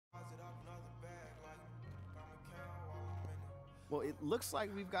Well, it looks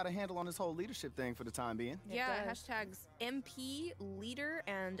like we've got a handle on this whole leadership thing for the time being. Yeah, hashtags MP, leader,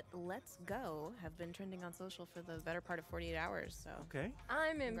 and let's go have been trending on social for the better part of 48 hours, so. Okay.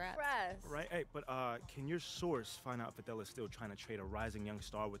 I'm Congrats. impressed. Right, hey, but can your source find out if Adele is still trying to trade a rising young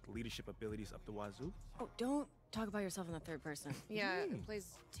star with leadership abilities up the wazoo? Oh, don't talk about yourself in the third person. Yeah, it plays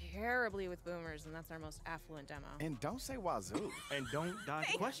terribly with boomers, and that's our most affluent demo. And don't say wazoo. And don't dodge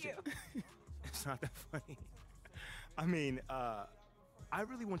the question. It's not that funny. I mean, I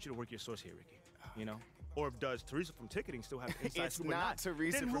really want you to work your source here, Ricky. You know? Or does Teresa from ticketing still have inside It's scoop not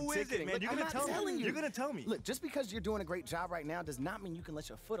Teresa then from who ticketing. is it, man? Look, You're I'm gonna not tell telling me. you. You're gonna tell me. Look, just because you're doing a great job right now does not mean you can let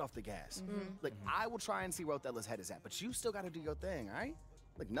your foot off the gas. Look, I will try and see where Othello's head is at, but you still got to do your thing, all right?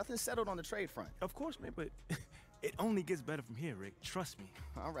 Look, nothing's settled on the trade front. Of course, man, but it only gets better from here, Rick. Trust me.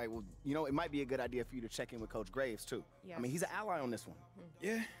 All right, well, you know, it might be a good idea for you to check in with Coach Graves, too. Yes. I mean, he's an ally on this one.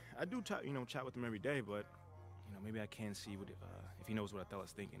 Yeah, I do, chat with him every day, but maybe I can see what if he knows what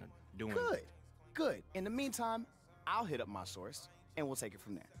Othello's thinking or doing. Good. In the meantime, I'll hit up my source, and we'll take it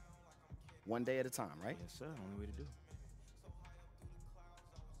from there. One day at a time, right? Yes, sir. Only way to do.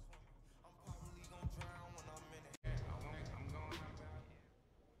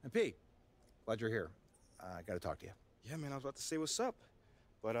 And Pete, glad you're here. I got to talk to you. Yeah, man, I was about to say what's up,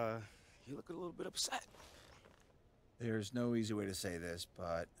 but you look a little bit upset. There's no easy way to say this,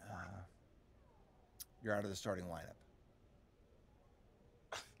 but you're out of the starting lineup.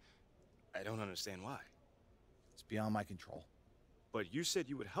 I don't understand why. It's beyond my control. But you said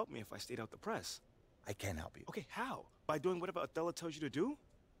you would help me if I stayed out the press. I can help you. Okay, how? By doing whatever Othello tells you to do?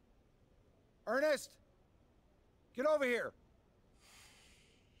 Ernest, get over here.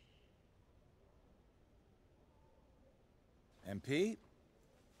 And Pete,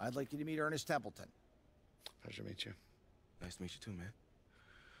 I'd like you to meet Ernest Templeton. Pleasure to meet you. Nice to meet you too, man.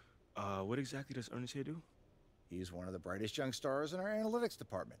 What exactly does Ernest here do? He's one of the brightest young stars in our analytics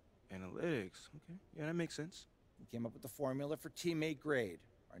department. Analytics, okay. Yeah, that makes sense. He came up with the formula for teammate grade,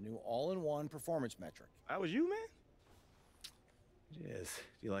 our new all-in-one performance metric. That was you, man? It is.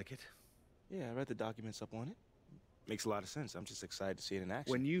 Do you like it? Yeah, I read the documents up on it. Makes a lot of sense. I'm just excited to see it in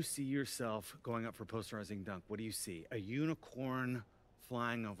action. When you see yourself going up for posterizing dunk, what do you see? A unicorn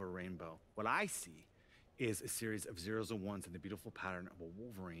flying over a rainbow. What I see is a series of zeros and ones in the beautiful pattern of a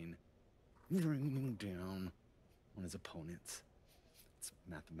Wolverine ringing down on his opponents. It's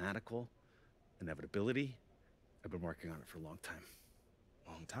mathematical inevitability. I've been working on it for a long time.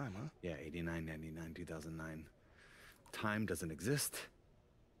 Long time, huh? Yeah, 89, 99, 2009. Time doesn't exist.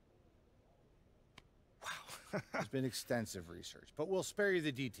 There's been extensive research, but we'll spare you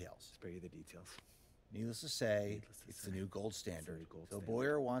the details. Spare you the details. Needless to say, it's the new gold standard. Phil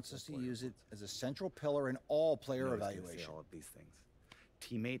Boyer wants us to use it as a central pillar in all player evaluation. All of these things.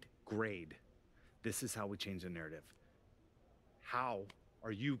 Teammate grade. This is how we change the narrative. How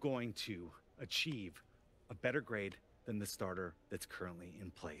are you going to achieve a better grade than the starter that's currently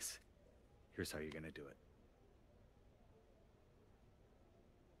in place? Here's how you're going to do it.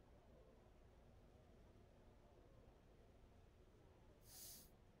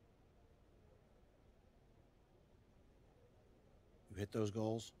 You hit those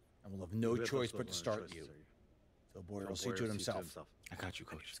goals, and we'll have no choice but to start you. Phil Boyer will see to it himself. I got you,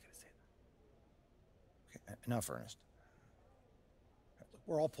 I was Coach. just going to say that. Okay, enough, Ernest. Look,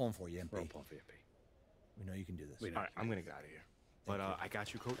 we're all pulling for you, MP. We're all pulling for you, MP. We know you can do this. All right, I'm going to get out of here. But I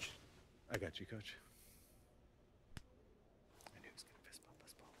got you, Coach. I got you, Coach. I knew he was going to fist bump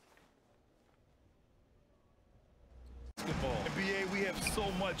us both. Basketball. NBA, we have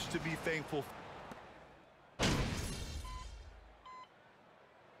so much to be thankful for.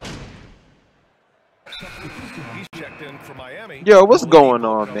 He's checked in for Miami. Yo, what's going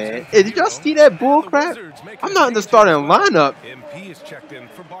on, man? Hey, did y'all see that bull crap? I'm not in the starting lineup. MP is checked in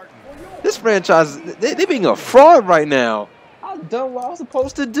for Barton. This franchise, they being a fraud right now. I've done what I was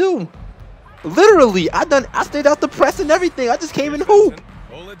supposed to do. Literally, I stayed out the press and everything. I just came in hoop.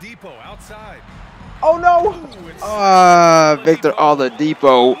 Oladipo outside. Oh no! Victor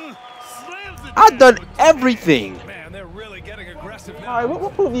Oladipo. I've done everything. Man, they're really getting aggressive now. All right, we'll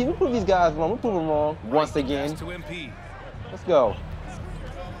prove these guys wrong. We'll prove them wrong once again. To MP. Let's go.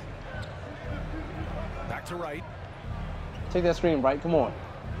 Back to right. Take that screen, right? Come on.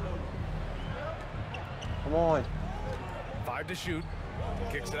 Come on. 5 to shoot.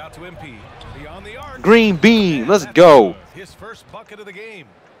 Kicks it out to MP. Beyond the arc. Green bean. Let's go. His first bucket of the game.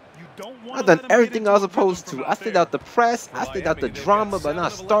 You don't want I've done everything I was supposed to. I stayed out the press. I stayed out the drama by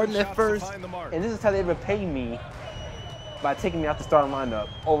not starting at first. And this is how they repay me by taking me out the starting lineup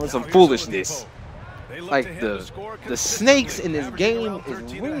over some foolishness. like the snakes in this game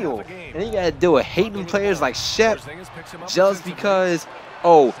is real, and then you gotta deal with hating players like Shep just because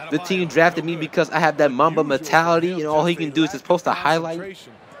the team drafted me because I have that Mamba mentality and all he can do is just post a highlight.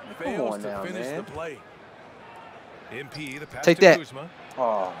 Come on now, man. Take that.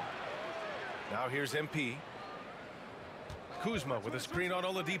 Oh. Now here's MP. Kuzma with a screen on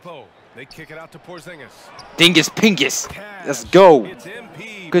Oladipo. They kick it out to Porzingis. Dingus Pingus. Let's go. It's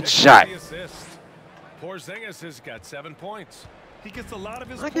MP. Good shot. Porzingis has got 7 points. He gets a lot of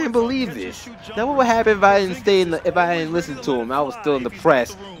his I can't believe this. That what would happen if I didn't if I didn't listen to him. I was still in the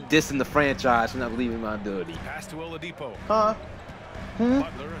press, dissing the franchise for not believing my ability. Pass to Oladipo. Huh?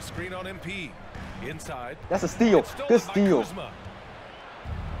 Butler, a screen on MP. Inside. That's a steal. Good steal.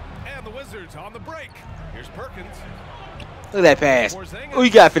 And the Wizards on the break. Here's Perkins. Look at that pass. Oh,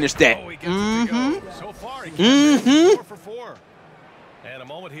 you gotta finish that. So far, he 4 for 4. And a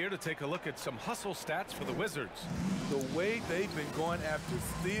moment here to take a look at some hustle stats for the Wizards. The way they've been going after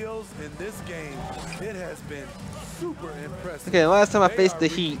steals in this game, it has been super impressive. Okay, last time I faced the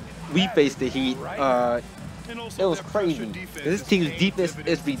Heat, we faced the Heat. It was crazy. This team's defense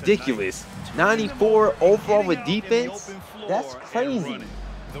is ridiculous. 94 overall with defense. That's crazy.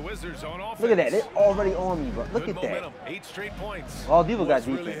 The Wizards on offense. Look at that. They're already on me, but look at that. 8 straight points. All people got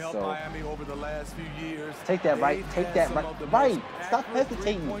Really defense, helped so Miami over the last few years. take that right. They've Take had that some right. of the Right. most Stop accurate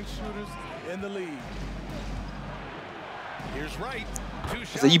hesitating. three-point shooters in the league. Here's Wright. 2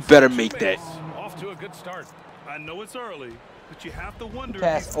 shots. So you better make that. Off to a good start. I know it's early, but you have to wonder.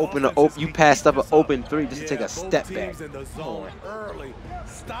 You passed up an open three just to take a both step back. teams in the zone early.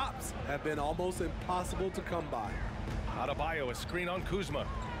 Stops have been almost impossible to come by. Adebayo, a screen on Kuzma.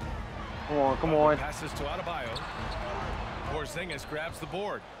 Come on, come on. Passes to Adebayo. Porzingis grabs the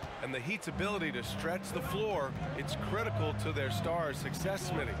board. And the Heat's ability to stretch the floor, it's critical to their stars' success,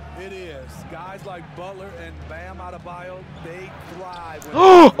 Smitty. It is. Guys like Butler and Bam Adebayo, they thrive.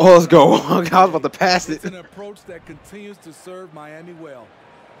 Oh, let's go. I was about to pass it. It's an approach that continues to serve Miami well.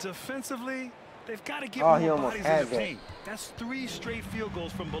 Defensively, they've got to get He more almost bodies had in the that. paint. That's 3 straight field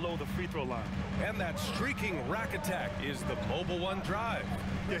goals from below the free throw line. And that streaking rack attack is the mobile one drive.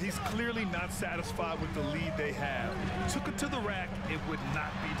 Yeah, he's clearly not satisfied with the lead they have. Took it to the rack, it would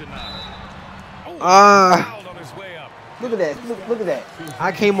not be denied. Fouled on his way up. Look at that. Look at that.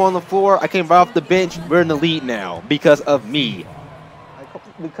 I came on the floor. I came right off the bench. We're in the lead now because of me.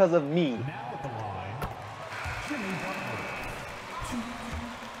 Because of me.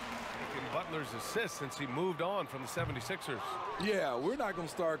 Butler's assist since he moved on from the 76ers. Yeah, we're not going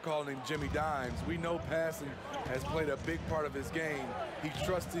to start calling him Jimmy Dimes. We know passing has played a big part of his game. He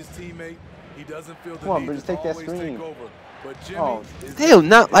trusts his teammate. He doesn't feel the need just to take that always screen. take over. But Jimmy is They do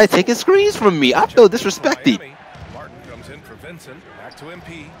not like taking screens from me. I feel disrespected. Miami. Martin comes in for Vincent. Back to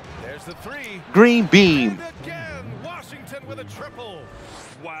MP. There's the 3. Green beam. And again, Washington with a triple.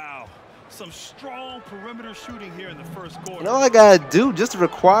 Wow. Some strong perimeter shooting here in the first quarter. And all I gotta do just to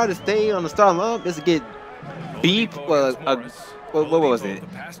require to stay on the starting lineup is to get B. What was it?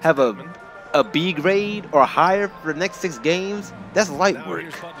 Have a B grade or higher for the next 6 games. That's light Now work.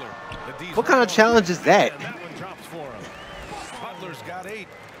 here's Butler. The What kind of challenge is that? And that one drops for him. Butler's got 8.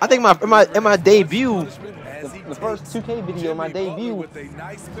 I think in my debut, as he the first takes 2K video, my Jimmy Butler debut, with a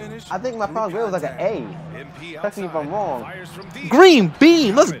nice finish I think my final grade was like an A. MP Correct me if I'm outside, wrong. fires from deep. Green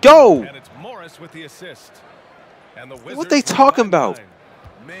beam, let's go. And it's Morris with the assist. And the What they Wizards talking lead about? by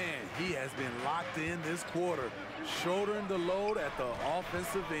 9. Man, he has been locked in this quarter, shouldering the load at the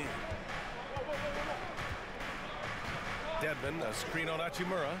offensive end. Dedmon, a screen on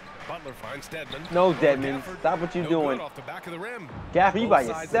Achimura. Butler finds Dedmon. No, Over Dedmon, Gafford. stop what you're No doing. good off the back of the rim. Gaffer, you by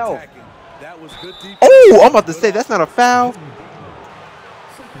Both sides yourself. attacking. That was good defense. Oh, I'm about to say that's not a foul.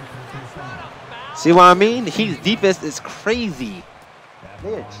 See what I mean? The Heat's defense is crazy.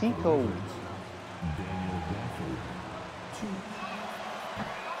 They're cheat codes.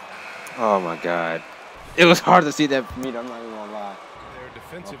 Oh my God. It was hard to see that for me, I'm not even gonna lie. Their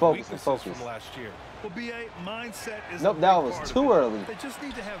defensive Focus, weaknesses focus. from last year. Well, BA, mindset is Nope, a that big was part of too it. early. They just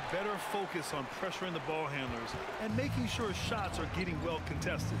need to have better focus on pressuring the ball handlers and making sure shots are getting well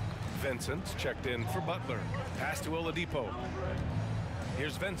contested. Vincent checked in for Butler. Pass to Oladipo.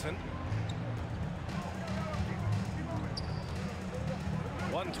 Here's Vincent.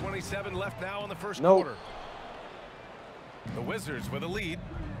 1:27 left now in the first Nope. quarter. The Wizards with a lead.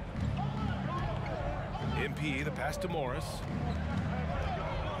 MP, the pass to Morris.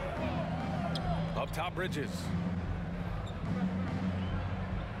 Up top, Bridges.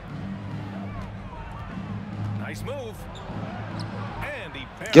 Nice move. And he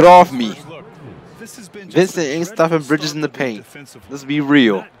Get off me. Look. This has been Vincent ain't stuffing Bridges in the paint. Let's be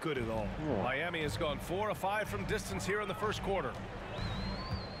real. Not good at all. Miami has gone 4 of 5 from distance here in the first quarter.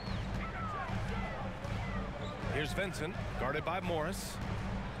 Here's Vincent, guarded by Morris.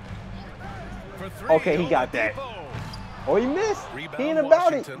 For 3, Okay, he got that. Oladipo. Oh, he missed. Rebound He ain't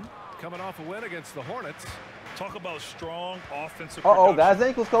about it. Washington, coming off a win against the Hornets. Talk about strong offensive Uh-oh, production. guys,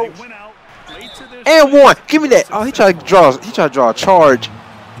 ankles, coach. They went out, played to their And one. strengths, Give me that. Oh, he tried to draw a charge.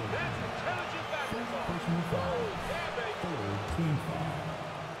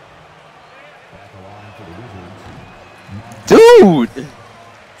 Dude.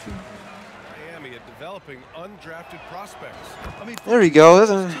 Miami at developing undrafted prospects. There we go.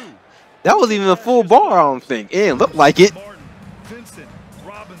 That wasn't even a full bar, I don't think. It looked like it. Martin, Vincent,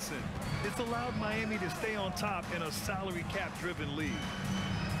 Robinson. It's allowed Miami to stay on top in a salary cap driven league.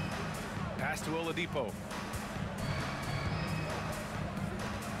 Pass to Oladipo.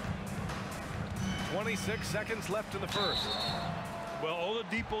 26 seconds left in the first. Well,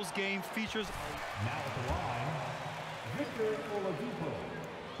 Oladipo's game features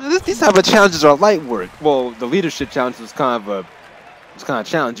These type of challenges are light work. Well, the leadership challenge was kind of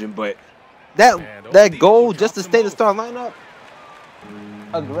challenging, but that goal just to stay in the start lineup,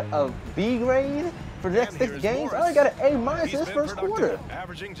 a B grade for the next 6 games. I already got an A- in his first quarter.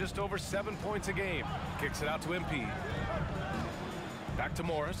 Averaging just over 7 points a game. Kicks it out to MP. Back to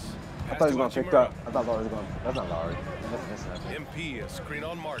Morris. I thought he was going to pick up. I thought Laurie was going to. That's not Laurie. That's MP, a screen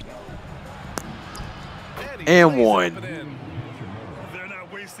on Martin. And one. they're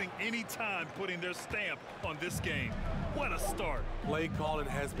not wasting any time putting their stamp on this game. What a start. Play calling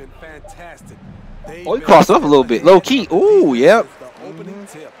has been fantastic. Oh, he crossed up a little bit. Low key. Ooh, yep. The opening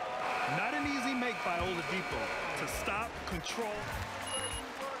tip. Not an easy make by Oladipo to stop, control.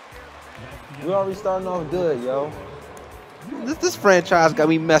 We already starting off good, yo. This franchise got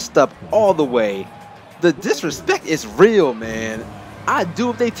me messed up all the way. The disrespect is real, man. I do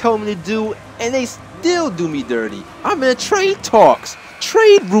what they tell me to do, and they still do me dirty. I'm in trade talks,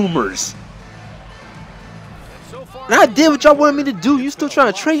 trade rumors. And I did what y'all wanted me to do. You still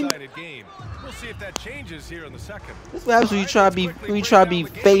trying to trade me? We'll see if that changes here in the second. This is what happens when you try to be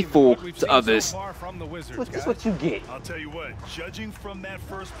faithful to others. This is what you get. I'll tell you what, judging from that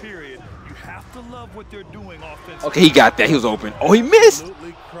first period, you have to love what they're doing offensively. Okay, he got that. He was open. Oh, he missed.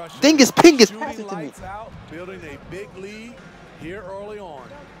 Dingus Pingus passed it to me. Out, building a big lead here early on.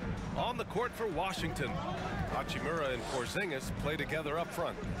 On the court for Washington. Hachimura and Porzingis play together up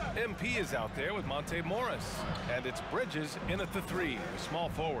front. MP is out there with Monte Morris. And it's Bridges in at the 3, a small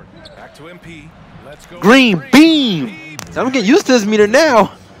forward. Back to MP. Let's go. Green beam. I'm getting used to this meter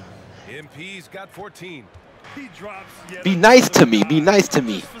now. MP's got 14. He drops yet Be nice to another me. Be dime, nice to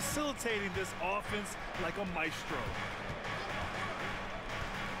me. just facilitating this offense like a maestro.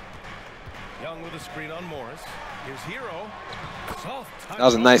 Young with a screen on Morris. Here's Hero. Soft touch That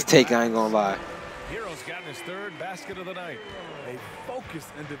was a nice off the take. I glass. ain't gonna lie. Hero's gotten his 3rd basket of the night. A focused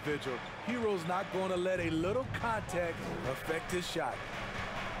individual. Hero's not going to let a little contact affect his shot.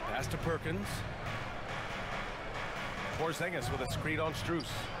 Pass to Perkins. Porzingis with a screen on Strus.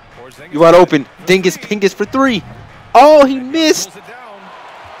 Porzingis You wide open. Dingus Pingus for 3. Oh, he missed. pulls it down.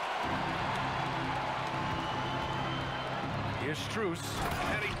 Here's Strus,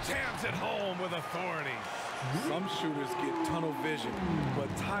 and he jams it home with authority. Some shooters get tunnel vision, but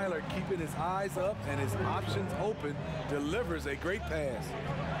Tyler, keeping his eyes up and his options open, delivers a great pass.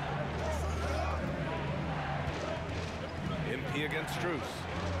 MP against Strus.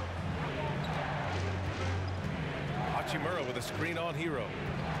 Hachimura with a screen on Hero.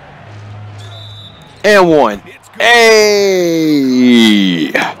 And one.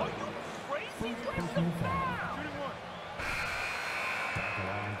 Hey.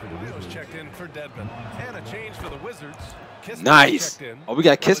 Wheels checked in for Dedmon. And a change for the Wizards. Kispert Nice. checked in. Oh, we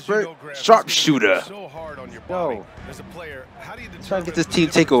got Well, as you Kispert, know, Grant, sharpshooter. this is so hard on your body. Yo. As a player, how do you Trying to get determine this the team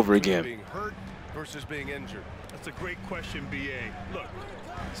difference takeover between again. being hurt versus being injured? That's a great question, BA. Look,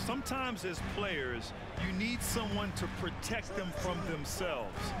 sometimes as players, you need someone to protect them from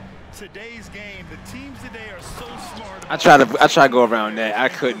themselves. Today's game, the teams today are so smart. I tried to go around that. I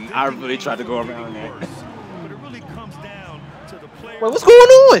couldn't. I really tried to go around that. But it really comes down to the players. Wait, what's going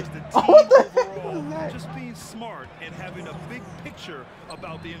on? Oh, what the overall, hell is that? just being smart and having a big picture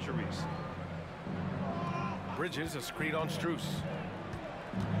about the injuries. Bridges, a screen on Strus.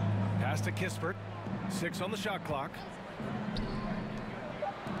 Pass to Kispert. 6 on the shot clock.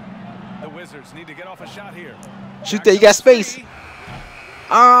 The Wizards need to get off a shot here. Shoot that. You got space.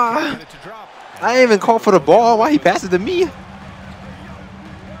 Ah. I ain't even called for the ball. Why he passed it to me?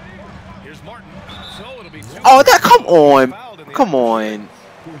 Here's Martin. So it'll be Oh, that. Come on. Come on.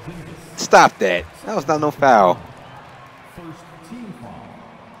 Stop that. That was not no foul. First team foul.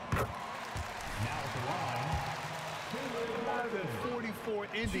 Now at the line. 44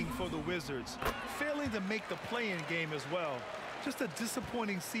 ending for the Wizards, failing to make the play-in game as well. Just a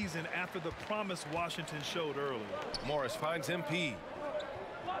disappointing season after the promise Washington showed earlier. Morris finds MP.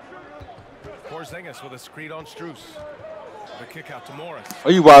 Porzingis with a screen on Strus. The kick out to Morris.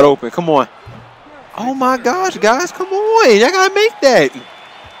 Are you wide open? Come on. Oh my gosh, guys, come on. Y'all gotta make that.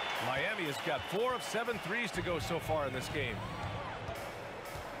 Miami has got 4 of 7 threes to go so far in this game.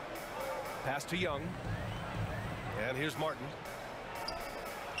 Pass to Young. And here's Martin.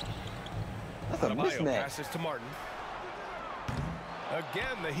 That's a mismatch. Passes to Martin.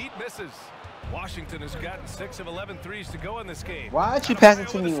 Again, the Heat misses. Washington has gotten 6 of 11 threes to go in this game. Why'd you pass it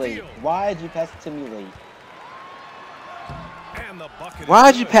to me late? Why'd you pass it to me late?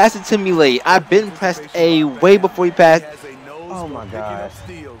 Why'd you pass it to me late? I've been pressed A way before you passed. Oh my gosh.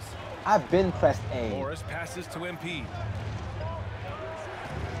 I've been pressed A. Morris passes to MP.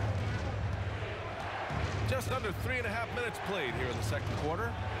 Just under 3.5 minutes played here in the second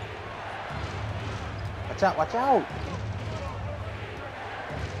quarter. Watch out, watch out.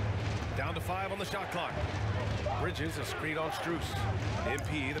 Down to 5 on the shot clock. Bridges a screen on Strus.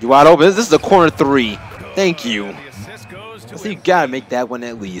 MP. You wide open. This is a corner 3. Thank you. So you gotta make that one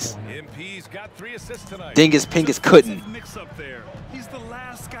at least. MP's got 3 assists tonight. Dingus Pingus couldn't. Mix up there. He's the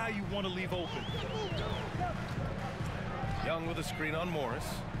last guy you want to leave open. Young with a screen on Morris.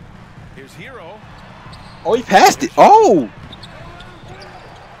 Here's Hero. Oh, he passed it. Oh!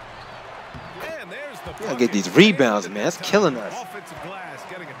 And there's the We gotta get these rebounds, man. That's killing us. Offensive glass,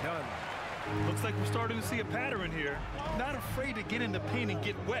 getting it done. Looks like we're starting to see a pattern here. Not afraid to get in the paint and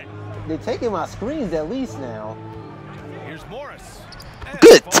get wet. They're taking my screens at least now. Here's Morris.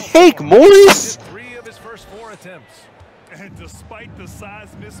 Good take, Morris. 3 of his first 4 attempts. And despite the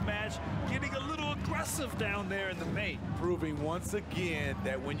size mismatch, getting a little aggressive down there in the paint. Proving once again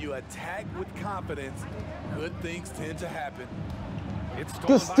that when you attack with confidence, good things tend to happen. It's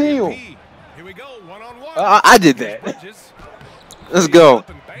Good steal. MP. Here we go, one-on-one. I did that. Bridges. Let's go.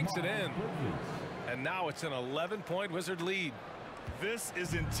 And banks it in. And now it's an 11-point Wizard lead. This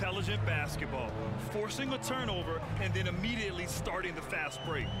is intelligent basketball, forcing a turnover and then immediately starting the fast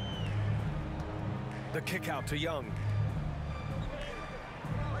break. The kick out to Young.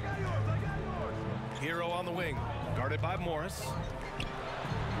 Hero on the wing, guarded by Morris.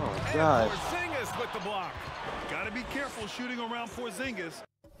 Oh gosh. Porzingis with the block. Got to be careful shooting around Porzingis.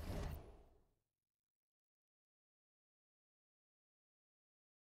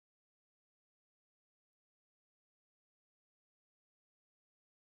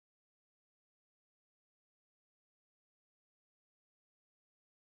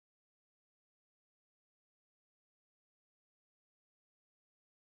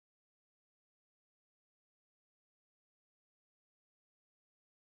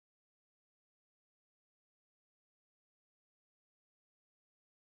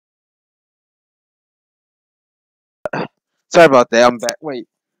 Sorry about that. I'm back. Wait.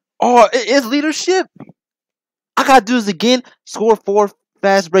 Oh, it is leadership. I gotta do this again. Score 4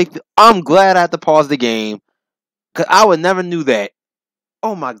 fast break. I'm glad I had to pause the game, cause I would never knew that.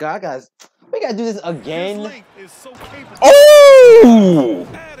 Oh my God, guys, we gotta do this again. Oh!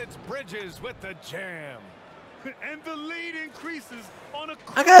 And it's Bridges with the jam. And the lead increases on a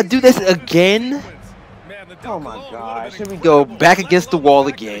I gotta do this again. Man, the Oh dunk my alone gosh, would've here been we go, incredible. back against the wall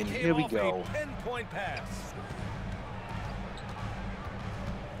Fact that it again. came Here we off go. a 10-point pass.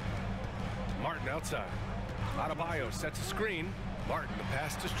 Martin outside. Adebayo sets a screen. Martin the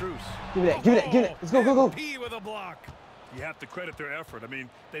pass to Strus. Give me that, give me that, give me that. Let's go, go, go. MP with a block. You have to credit their effort. I mean,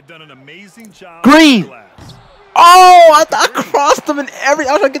 they've done an amazing job. Green. with the glass. Oh, I crossed them in every.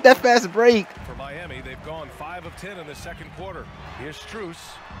 I was trying to get that fast break. For Miami, they've gone 5 of 10 in the second quarter. Here's Strus.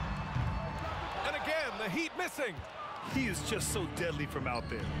 And again, the Heat missing. He is just so deadly from out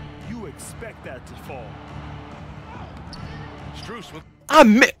there. You expect that to fall. Strus with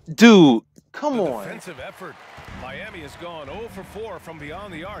Dude, come the on. defensive effort. Miami has gone 0 for 4 from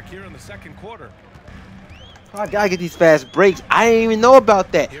beyond the arc here in the second quarter. I gotta get these fast breaks. I didn't even know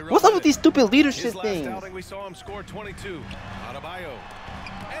about that. What's up with these stupid leadership His last things? outing, we saw him score 22. Adebayo.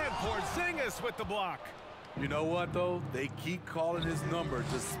 And Porzingis with the block. You know what, though? They keep calling his number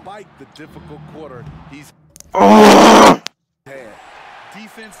despite the difficult quarter he's Oh! had.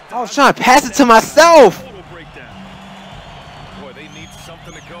 Defense. I was trying to pass it to myself. Total breakdown. Boy, they need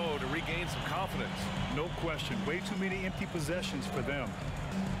something to go to regain some confidence. No question. Way too many empty possessions for them.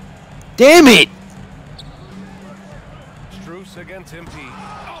 Damn it! Strus against MP.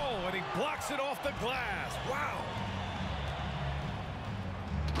 Oh, and he blocks it off the glass. Wow.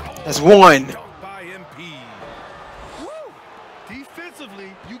 That's one. Dunk by MP. Woo!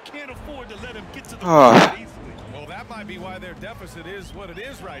 Defensively, you can't afford to let him get to the Oh. rim easily. Well, that might be why their deficit is what it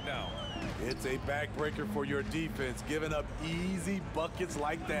is right now. It's a backbreaker for your defense, giving up easy buckets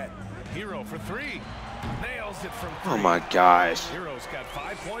like that. Hero for three. Nails it from three. Oh my gosh. Hero's got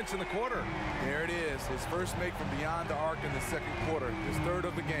 5 points in the quarter. There it is, his first make from beyond the arc in the second quarter, his third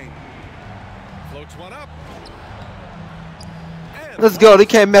of the game. Floats one up. And Let's go. They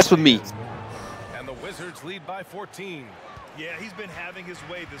can't mess with me. And the Wizards lead by 14. Yeah, he's been having his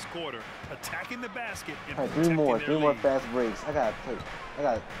way this quarter, attacking the basket and All right, protecting their three more lead. fast breaks. I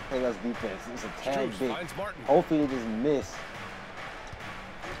gotta play less defense. It's a tad Strus big. finds Martin. Hopefully they just miss.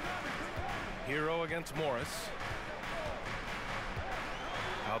 Hero against Morris.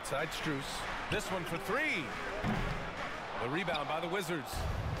 Outside Strus. This one for three. The rebound by the Wizards.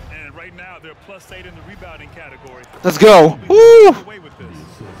 And right now, they're +8 in the rebounding category. Let's go. Woo! Away with this.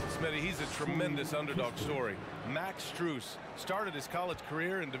 Smitty, he's a tremendous underdog story. Max Strus started his college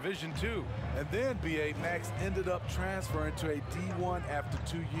career in Division II. And then, B.A., Max ended up transferring to a D1 after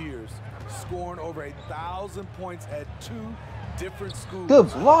 2 years, scoring over 1,000 points at 2 different schools. Good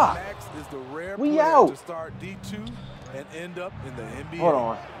block. Max is the rare We player out. to start D2 and end up in the NBA. Hold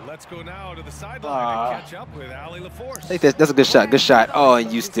on. Let's go now to the sideline and catch up with Allie LaForce. Take this. That's a good shot. Good shot. Oh, and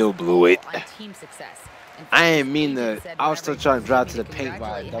you still blew it. On team success. In fact, I ain't mean to. Agent said I was still whenever trying to he drive was to the speaking paint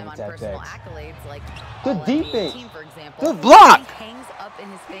while I congratulate double him tap on personal backs. accolades like Good All-NBA defense. team, for example. Good block. He hangs up in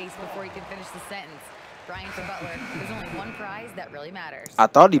his face before he can finish the sentence. Brian for Butler, there's only one prize that really matters. I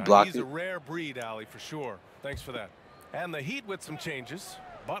thought he blocked He's it. a rare breed, Allie, for sure. Thanks for that. And the Heat with some changes.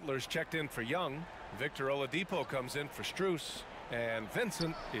 Butler's checked in for Young. Victor Oladipo comes in for Strus. And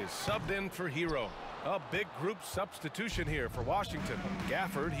Vincent is subbed in for Hero. A big group substitution here for Washington.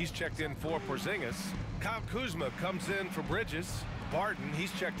 Gafford, he's checked in for Porzingis. Kyle Kuzma comes in for Bridges. Barton,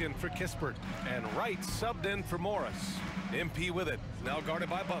 he's checked in for Kispert. And Wright subbed in for Morris. MP with it. Now guarded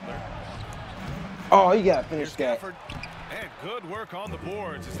by Butler. Oh, you gotta finish Here's that. Gafford. And good work on the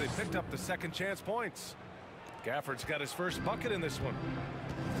boards as they picked up the second chance points. Gafford's got his first bucket in this one.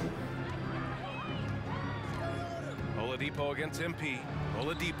 Oladipo against MP.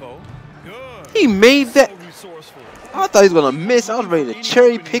 Oladipo. Good. He made that. So resourceful. I thought he was gonna miss. I was ready to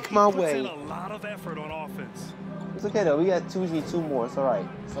cherry pick my He puts way. in a lot of effort on offense. It's okay though. We got two more. It's all right.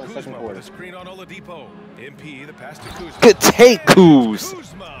 It's the second Kuzma with quarter. a screen on Oladipo. MP, the pass to Kuzma. Good take, Kuz.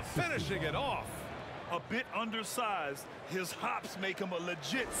 Kuzma finishing it off. A bit undersized, his hops make him a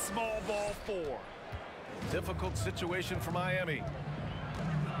legit small ball 4. Difficult situation for Miami.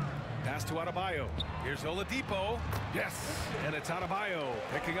 Pass to Adebayo. Here's Oladipo. Yes, and it's Adebayo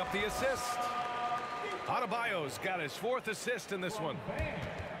picking up the assist. Adebayo's got his 4th assist in this one.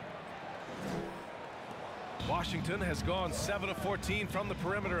 Washington has gone 7 of 14 from the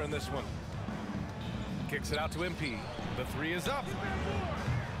perimeter in this one. Kicks it out to MP. The 3 is up.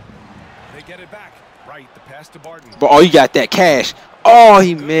 They get it back. Right, the pass to Barton. But oh, you got that cash. Oh,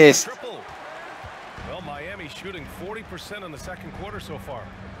 he missed. Triple. Well, Miami shooting 40% in the second quarter so far.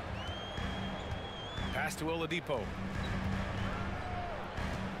 Pass to Oladipo.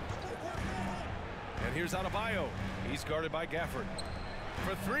 And here's Adebayo. He's guarded by Gafford.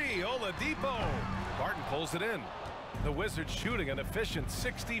 For 3, Oladipo. Barton pulls it in. The Wizards shooting an efficient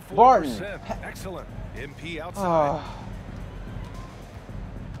 64%. Barton. Excellent. MP outside. Oh.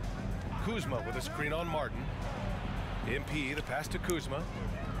 Kuzma with a screen on Martin. MP, the pass to Kuzma.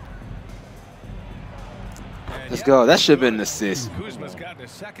 And Let's go. That should have been an assist. Kuzma's gotten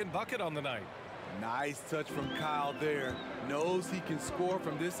his 2nd bucket on the night. Nice touch from Kyle there. Knows he can score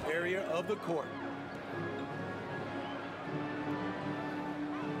from this area of the court.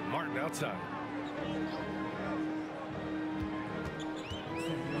 Martin outside.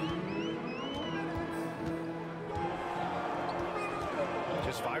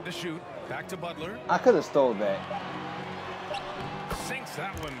 Just 5 to shoot. Back to Butler. I could have stole that. Sinks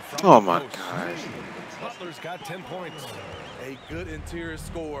that one from Oh the my post. gosh. Butler's got 10 points. A good interior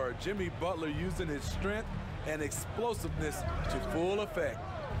scorer. Jimmy Butler using his strength and explosiveness to full effect.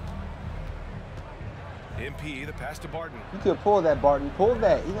 MP, the pass to Barton. You could pull that, Barton. Pull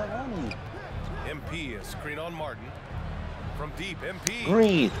that. He's not on you. MP, a screen on Martin. From deep, MP.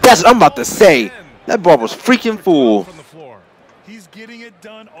 Green. That's what I'm about to say. That ball was freaking full. From the floor. He's getting it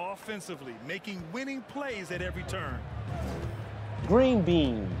done offensively, making winning plays at every turn. Green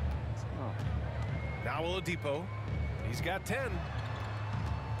bean. Now Oladipo. He's got 10.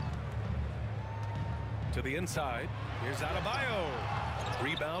 To the inside. Here's Adebayo.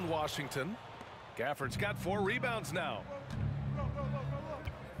 Rebound Washington. Gafford's got 4 rebounds now.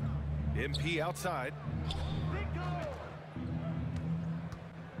 MP outside.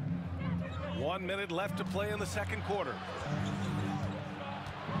 1 minute left to play in the second quarter.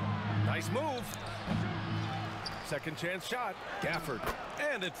 Nice move. Second chance shot. Gafford.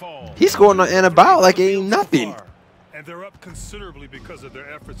 And it falls. He's scoring on and about like it ain't nothing. And they're up considerably because of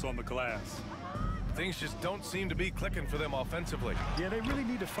their efforts on the glass. Things just don't seem to be clicking for them offensively. Yeah, they really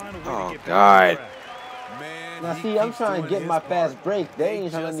need to find a way Oh, to get God. back. Man, Now, he see, I'm keeps trying to doing get my his fast part. break. They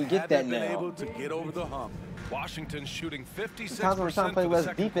ain't trying to let me just get that haven't been now. able to get over the hump. Washington shooting 56% Sometimes when we're trying to play for the less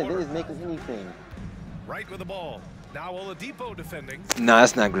second defense, they quarter. just making anything. Right with the ball. Now Oladipo defending. No,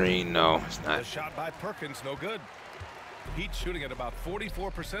 that's not green. No, it's The not. shot by Perkins, no good. Heat shooting at about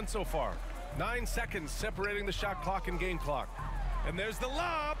 44% so far. 9 seconds separating the shot clock and game clock. And there's the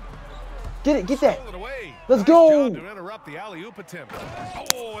lob. Get it, get that. Stolen away. Let's Nice go. job to interrupt the alley-oop attempt.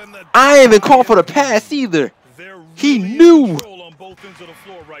 Oh, and the I ain't even called for the pass either. They're He really in knew. control on both ends of the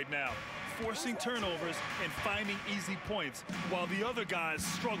floor right now, forcing turnovers and finding easy points while the other guys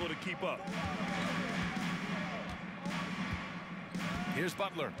struggle to keep up. Here's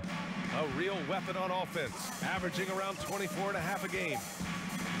Butler. A real weapon on offense, averaging around 24.5 a game.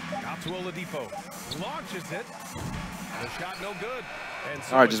 Out to Oladipo. Launches it. The shot no good. And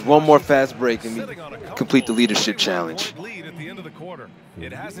so All right, just one more fast break and we complete the leadership challenge. lead at the end of the quarter.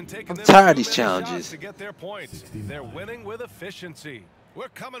 It hasn't taken I'm them tired of too these many shots challenges. to get their points. They're winning with efficiency. We're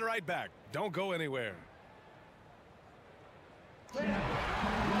coming right back. Don't go anywhere.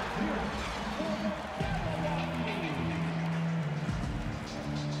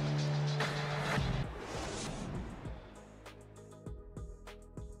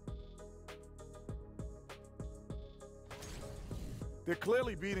 They're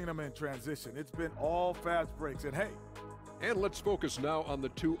clearly beating them in transition. It's been all fast breaks. And hey, And let's focus now on the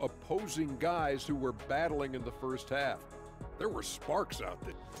two opposing guys who were battling in the first half. There were sparks out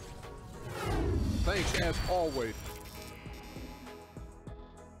there. Thanks, as always.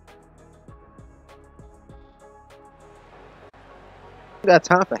 We got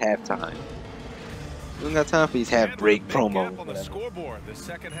time for halftime. We don't got time for these half break promos. On the scoreboard, the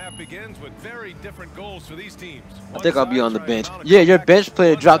second half begins with very different goals for these teams. I think I'll be on the bench. Yeah, your bench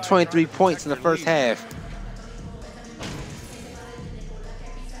player dropped 23 points in the first half.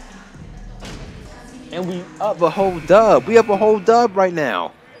 And we up a whole dub. We up a whole dub right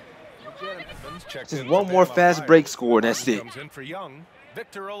now. Just one more fast break score, and that's it. Comes in for Young.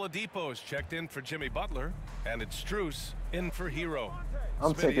 Victor Oladipo is checked in for Jimmy Butler, and it's Strus in for Hero.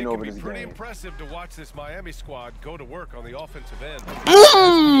 I'm Smitty, taking it over can this be pretty game. impressive to watch this Miami squad go to work on the offensive end. they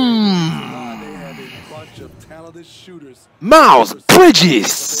have a bunch of talented shooters. Miles But they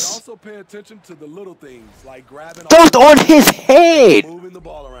Bridges also pay attention to the little things like grabbing dunked on his head. moving the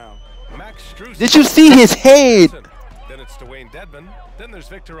ball around. Max Strus. Did you see his head? Then it's Dwayne Dedman. Then there's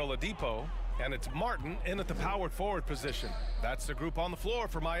Victor Oladipo. And it's Martin in at the power forward position. That's the group on the floor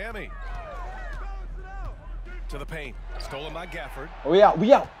for Miami. To the paint. Stolen by Gafford. Oh, we out.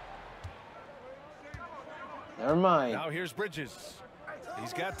 We out. Never mind. Now here's Bridges.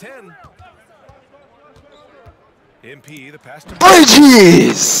 He's got 10. MP, the pass to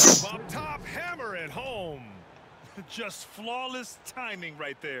Bridges! Up top, hammer it home. Just flawless timing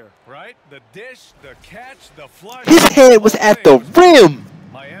right there. Right? The dish, the catch, the flush. His head was at the rim.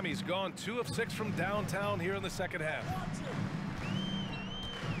 Miami's gone 2 of 6 from downtown here in the second half.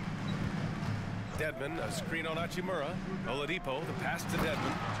 Dedman, a screen on Hachimura. Oladipo, the pass to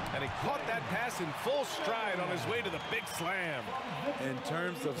Dedman. And he caught that pass in full stride on his way to the big slam. In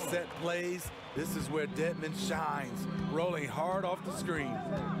terms of set plays, this is where Dedman shines, rolling hard off the screen.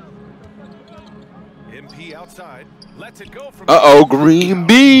 MP outside, lets it go from Uh-oh, green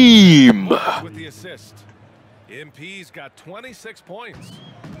beam. with the assist. MP's got 26 points.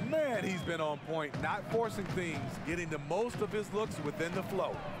 Man, he's been on point, not forcing things, getting the most of his looks within the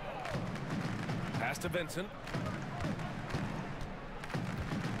flow. Pass to Vincent.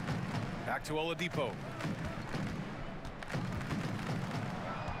 Back to Oladipo.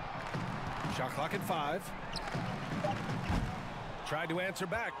 Shot clock at 5. Tried to answer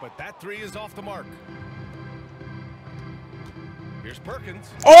back, but that 3 is off the mark. Here's Perkins.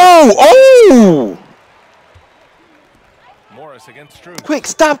 Oh! Morris against Strus. Quick,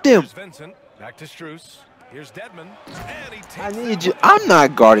 stop them. Here's Vincent. Back to Strus. Here's Dedman. And he takes I need you. I'm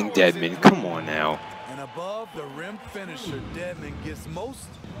not guarding Dedman. Come on now. And above the rim finisher, Dedman gets most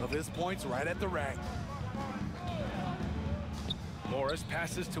of his points right at the rack. Morris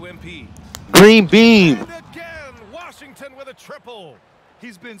passes to MP. Green beam. And again, Washington with a triple.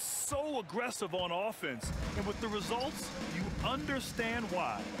 He's been so aggressive on offense, and with the results, you understand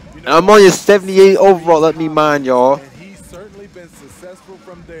why. You know, I'm on your 78 overall. Let me mind, y'all. And he's certainly been successful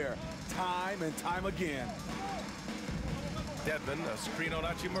from there, time and time again. Dedman, a screen on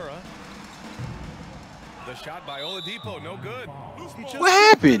Hachimura. The shot by Oladipo, no good. What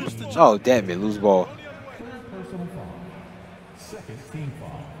happened? Oh, damn it, lose ball. Second team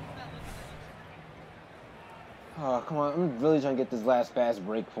foul. Oh, come on. I'm really trying to get this last fast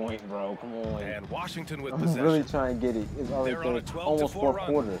break point, bro. Come on. And Washington with I'm possession. really trying to get it. It's already almost fourth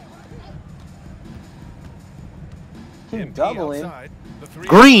quarter. Keep doubling.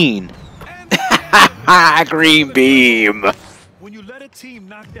 Green. Green beam. When you let a team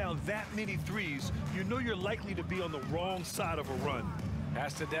knock down that many threes, you know you're likely to be on the wrong side of a run.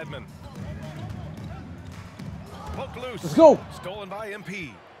 Pass to Dedmon. Poke loose. Let's go. Stolen by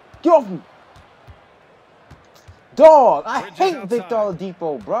MP. Get off me. Dog, I Bridges hate outside. Victor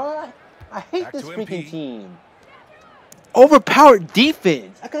Oladipo, bro. I hate Back this to freaking MP. team. Overpowered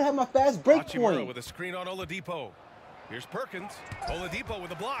defense. I could have my fast break Hachimura point. with a screen on Oladipo. Here's Perkins. Oladipo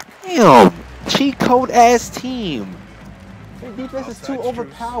with a block. Damn, cheat code ass team. Their defense is too Outside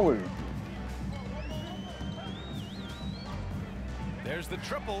overpowered. There's the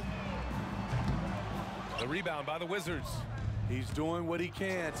triple. The rebound by the Wizards. He's doing what he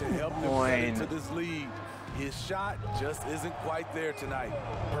can to help them get into this lead. His shot just isn't quite there tonight.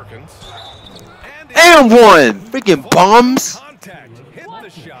 Perkins. And one. Freaking bums. Contact. Hit the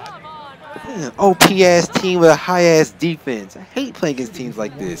shot. OP ass team with a high ass defense. I hate playing against teams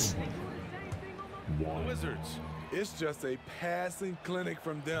like this. The Wizards. It's just a passing clinic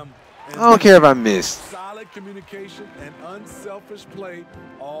from them. I don't care if I missed. Solid communication and unselfish play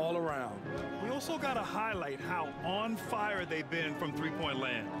all around. We also got to highlight how on fire they've been from three-point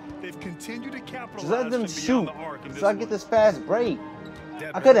land. They've continued to capitalize Just let them from shoot beyond the arc in so I this get one. this fast break.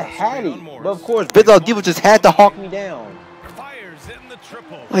 Dedmon I could have with a had screen it, on Morris. but of course, Victor Oladipo just had to hawk me down. Fires in the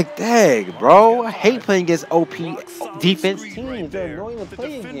triple. Like, dang, bro. I hate playing against OP defense teams. They're annoying to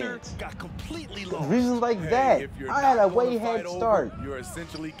play against. Got completely lost. Reasons like Hey, that. if you're I had a not gonna way fight head over, start. You're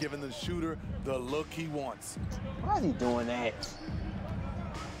essentially giving the shooter the look he wants. Why is he doing that?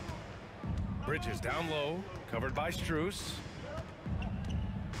 Bridges down low. Covered by Strus.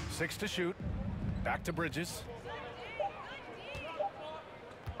 6 to shoot. Back to Bridges.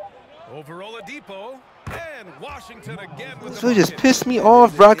 Over Oladipo. And Washington again with This the really just bucket. pissed me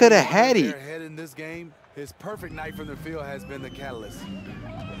off, bro. I could have had Their it. head in this game, his perfect night from the field has been the catalyst.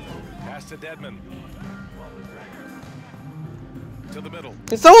 Pass to Dedmon. To the middle.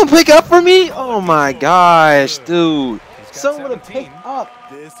 Can someone pick up for me? Oh my gosh, dude. Someone would have picked up.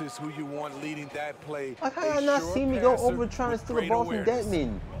 This is who you want leading that play. Like, how A y'all not sure see me go passer over trying to with steal a great ball from awareness.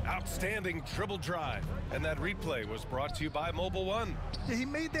 Dedmon? Outstanding dribble drive. And that replay was brought to you by Mobile One. Yeah, he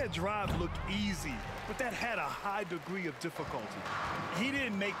made that drive look easy, but that had a high degree of difficulty. He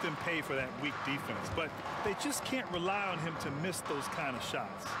didn't make them pay for that weak defense, but they just can't rely on him to miss those kind of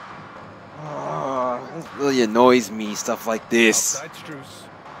shots. Oh, this really annoys me, stuff like this. Outside Strus.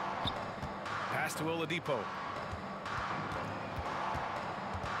 Pass to Oladipo.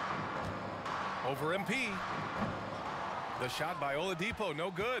 Over MP. The shot by Oladipo, no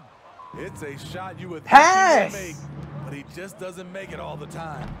good. It's a shot you would think Pass! he would make, but he just doesn't make it all the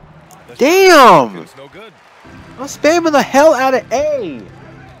time. The Damn! shot no good. I'm spamming the hell out of A.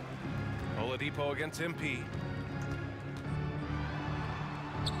 Oladipo against MP.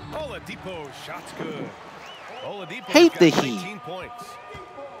 Oladipo, shot's good. Oladipo Hate the got Heat. 19 points.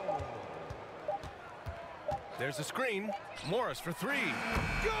 There's a screen. Morris for 3.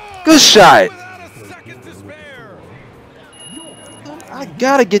 Good shot. Without a second to spare. I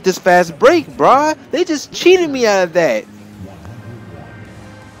gotta get this fast break, bruh. They just cheated me out of that.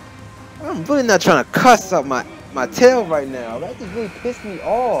 I'm really not trying to cuss up my tail right now. That just really pissed me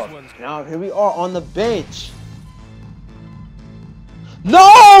off. Now here we are on the bench.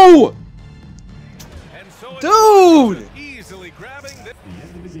 No! And so Dude! Easily grabbing the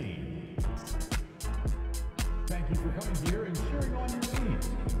end of the game. Thank you for coming here and cheering on your team.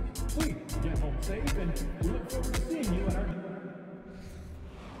 Please get home safe, and we look forward to seeing you at our.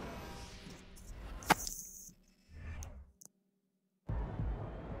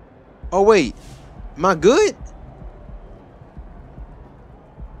 Oh wait, am I good?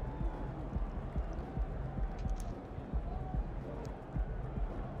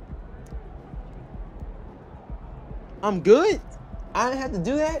 I'm good? I didn't have to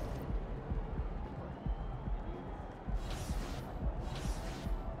do that?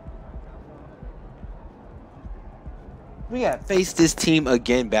 We gotta face this team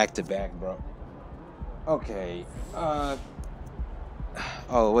again back to back, bro. Okay. Oh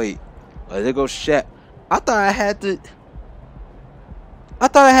wait. There goes Shaq. I thought I had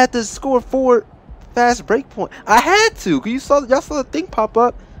to score 4 fast break point. I had to, cause y'all saw the thing pop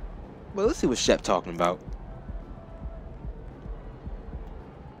up. But let's see what Shep talking about.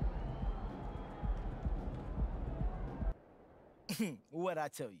 What'd I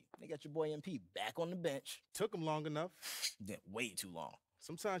tell you? They got your boy MP back on the bench. Took him long enough. Then way too long.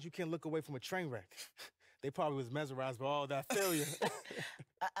 Sometimes you can't look away from a train wreck. They probably was mesmerized by all that failure.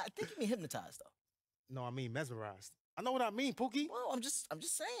 I think you mean hypnotized, though. No, I mean mesmerized. I know what I mean, Pookie. Well, I'm just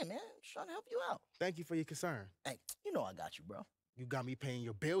saying, man. Just trying to help you out. Thank you for your concern. Hey, you know I got you, bro. You got me paying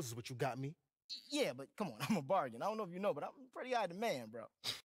your bills is what you got me. Yeah, but come on, I'm a bargain. I don't know if you know, but I'm pretty high demand, bro.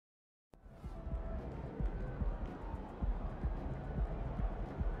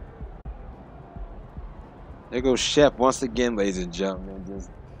 There goes Shep once again, ladies and gentlemen, just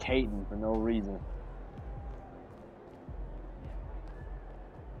cating for no reason.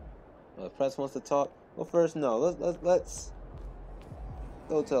 Press wants to talk. Well, first, no. Let's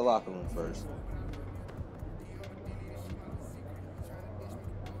go to the locker room first.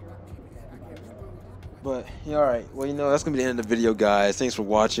 But yeah, all right. Well, that's gonna be the end of the video, guys. Thanks for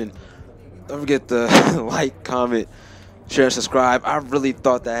watching. Don't forget to like, comment, share, and subscribe. I really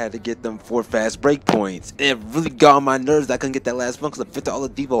thought that I had to get them 4 fast break points. It really got on my nerves that I couldn't get that last one because of Victor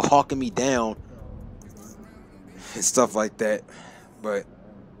Oladipo hawking me down and stuff like that. But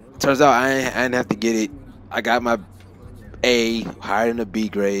turns out I didn't have to get it. I got my A higher than a B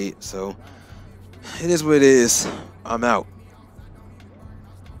grade, so it is what it is. I'm out.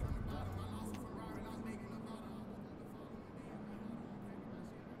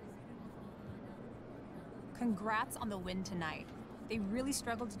 Congrats on the win tonight. They really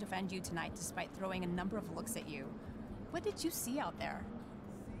struggled to defend you tonight despite throwing a number of looks at you. What did you see out there?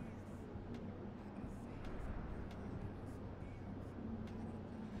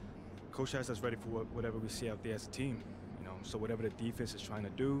 Coach has us ready for whatever we see out there as a team. So whatever the defense is trying to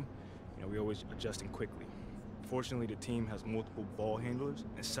do, we always adjusting quickly. Fortunately, the team has multiple ball handlers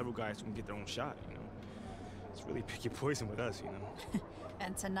and several guys who can get their own shot. It's really pick your poison with us.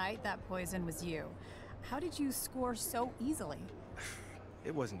 And tonight, that poison was you. How did you score so easily?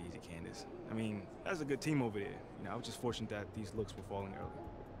 It wasn't easy, Candace. That's a good team over there. I was just fortunate that these looks were falling early.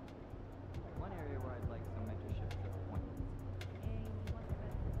 One area where I'd like some mentorship at the point.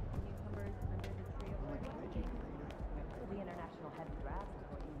 The international heavy draft is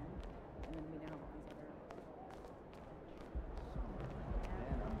what you meant. And then we know all these other.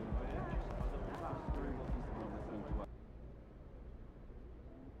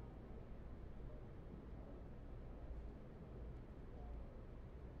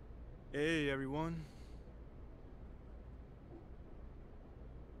 Hey, everyone.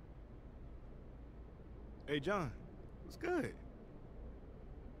 Hey, John. What's good?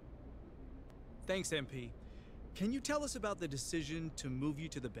 Thanks, MP. Can you tell us about the decision to move you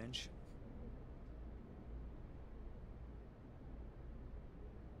to the bench?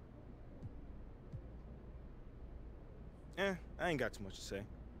 I ain't got too much to say.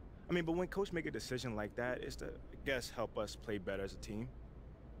 But when coach make a decision like that, it's to, I guess, help us play better as a team.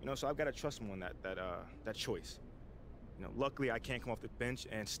 So I've got to trust him on that choice. Luckily I can't come off the bench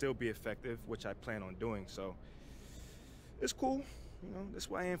and still be effective, which I plan on doing. So it's cool. That's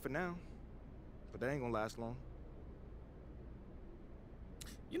where I am for now. But that ain't gonna last long.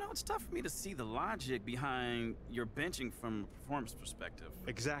 It's tough for me to see the logic behind your benching from a performance perspective.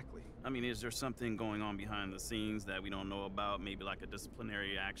 Exactly. Is there something going on behind the scenes that we don't know about? Maybe like a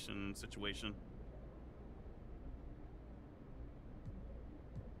disciplinary action situation?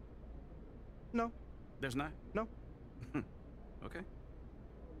 No. There's not? No. Okay.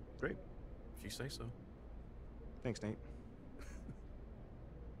 Great. If you say so. Thanks, Nate.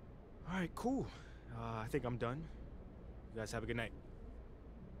 All right, cool. I think I'm done. You guys have a good night.